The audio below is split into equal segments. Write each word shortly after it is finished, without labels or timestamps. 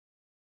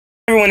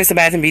Everyone, it's the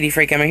Bath and Beauty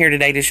Freak. I'm here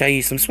today to show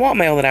you some swap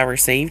mail that I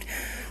received.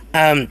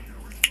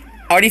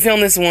 Already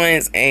filmed this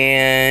once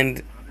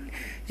and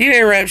due to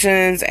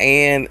interruptions,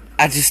 and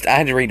I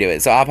had to redo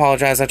it. So I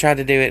apologize. I tried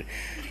to do it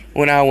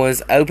when I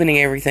was opening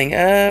everything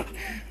up,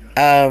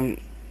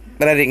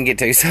 but I didn't get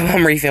to, so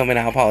I'm refilming.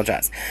 I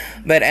apologize.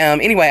 But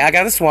anyway, I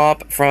got a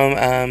swap from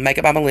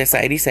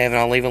MakeupByMelissa87.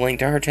 I'll leave a link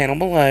to her channel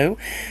below.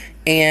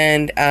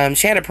 And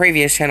she had a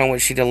previous channel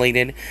which she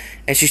deleted,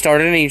 and she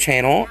started a new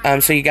channel.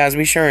 So you guys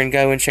be sure and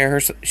go and show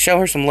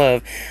her some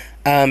love,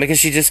 because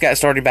she just got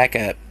started back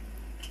up.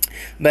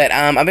 But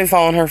I've been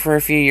following her for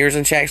a few years,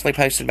 and she actually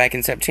posted back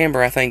in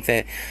September, I think,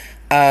 that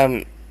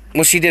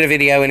well, she did a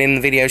video, and in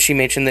the video she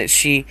mentioned that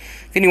if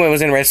anyone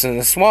was interested in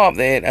a swap,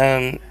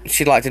 that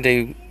she'd like to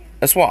do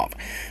a swap.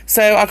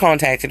 So I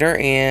contacted her,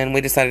 and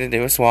we decided to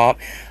do a swap.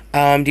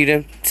 Due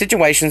to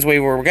situations, we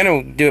were going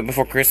to do it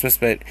before Christmas,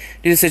 but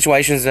due to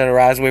situations that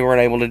arise, we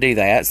weren't able to do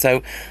that.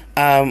 So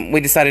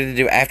we decided to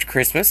do it after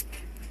Christmas.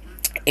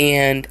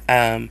 And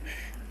I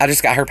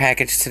just got her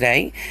package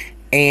today,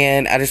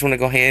 and I just want to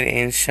go ahead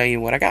and show you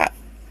what I got.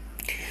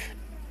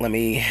 Let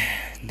me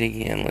dig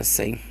in. Let's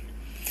see.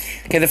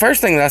 Okay, the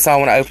first thing that I saw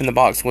when I opened the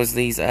box was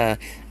these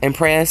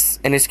Impress,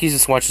 and excuse the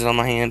swatches on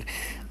my hand,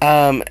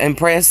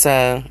 Impress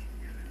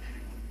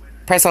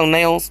press-on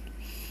nails.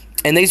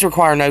 And these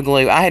require no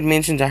glue. I had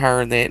mentioned to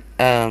her that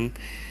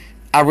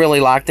I really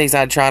liked these.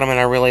 I'd tried them and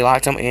I really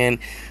liked them. And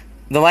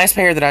the last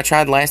pair that I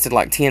tried lasted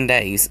like 10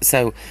 days.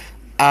 So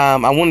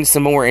I wanted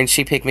some more, and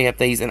she picked me up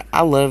these. And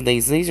I love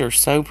these. These are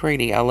so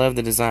pretty. I love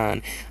the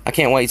design. I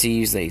can't wait to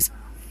use these.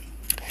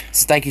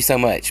 So thank you so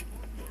much.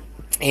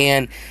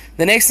 And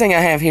the next thing I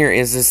have here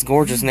is this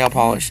gorgeous nail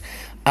polish.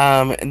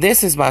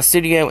 This is by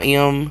Studio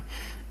M.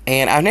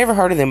 And I've never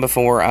heard of them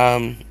before.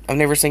 I've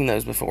never seen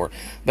those before.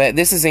 But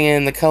this is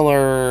in the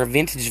color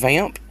Vintage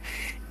Vamp.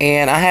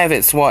 And I have it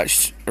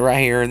swatched right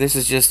here. This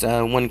is just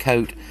one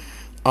coat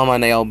on my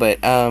nail. But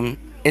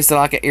it's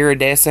like an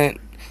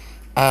iridescent.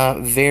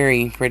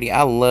 Very pretty.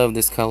 I love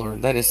this color.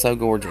 That is so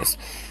gorgeous.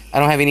 I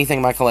don't have anything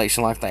in my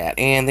collection like that.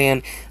 And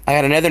then I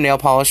got another nail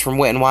polish from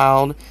Wet n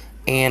Wild.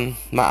 And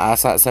my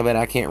eyesight's so bad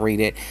I can't read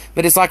it.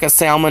 But it's like a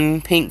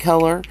salmon pink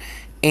color.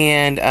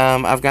 And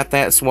I've got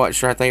that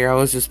swatched right there. I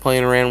was just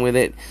playing around with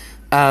it.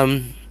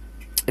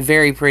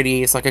 Very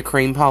pretty. It's like a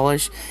cream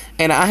polish.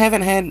 And I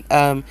haven't had...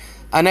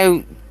 I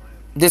know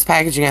this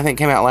packaging, I think,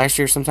 came out last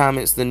year sometime.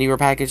 It's the newer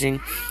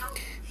packaging.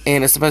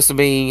 And it's supposed to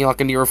be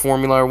like a newer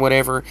formula or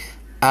whatever,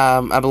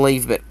 I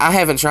believe. But I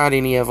haven't tried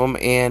any of them.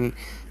 And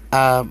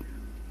so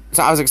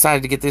I was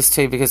excited to get this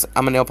too, because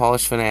I'm a nail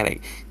polish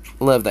fanatic.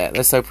 Love that.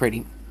 That's so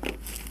pretty.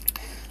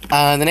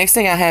 The next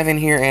thing I have in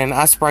here, and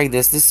I sprayed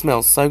this. This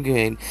smells so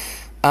good.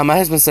 My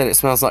husband said it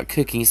smells like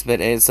cookies, but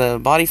it's a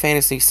Body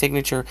Fantasy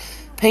Signature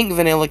Pink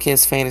Vanilla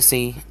Kiss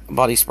Fantasy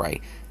Body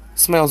Spray.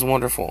 Smells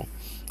wonderful.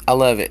 I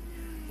love it.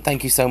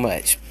 Thank you so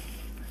much.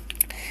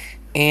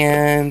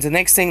 And the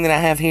next thing that I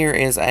have here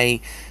is a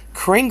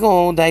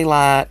Kringle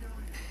Daylight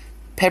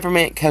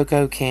Peppermint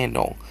Cocoa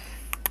Candle.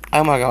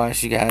 Oh my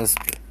gosh, you guys.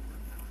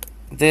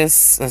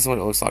 That's what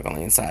it looks like on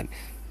the inside.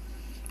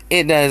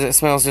 It does. It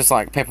smells just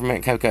like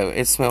peppermint cocoa.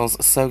 It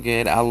smells so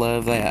good. I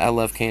love that. I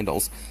love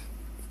candles.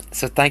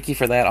 So thank you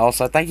for that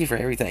also. Thank you for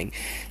everything.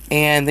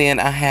 And then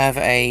I have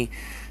a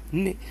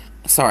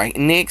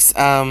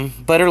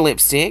NYX butter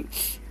lipstick.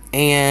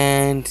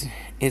 And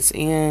it's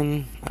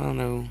in, I don't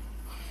know,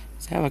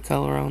 does it have a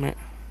color on it?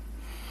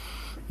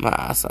 My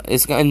eyesight.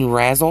 It's in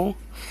Razzle.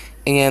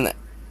 And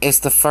it's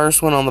the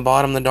first one on the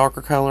bottom, the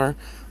darker color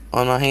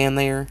on my hand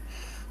there.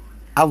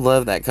 I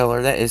love that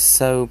color. That is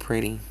so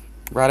pretty.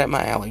 Right up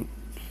my alley.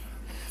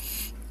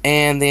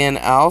 And then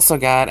I also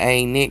got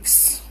a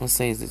NYX, let's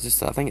see, is it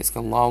just, I think it's a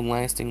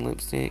long-lasting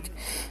lipstick.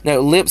 No,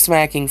 Lip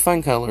Smacking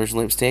Fun Colors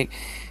lipstick.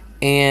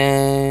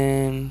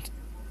 And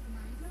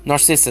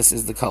Narcissus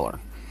is the color.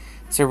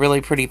 It's a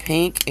really pretty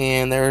pink,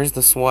 and there's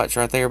the swatch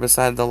right there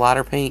beside the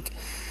lighter pink.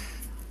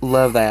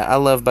 Love that. I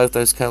love both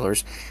those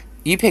colors.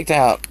 You picked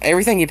out,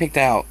 everything you picked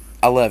out,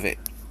 I love it.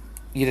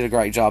 You did a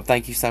great job.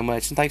 Thank you so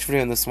much. And thanks for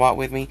doing the swap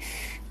with me.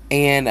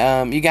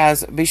 And you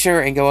guys be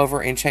sure and go over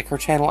and check her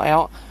channel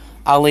out.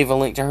 I'll leave a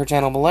link to her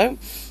channel below.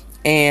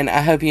 And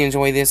I hope you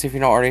enjoy this. If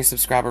you're not already a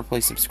subscriber,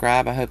 please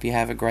subscribe. I hope you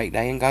have a great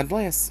day, and God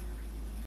bless.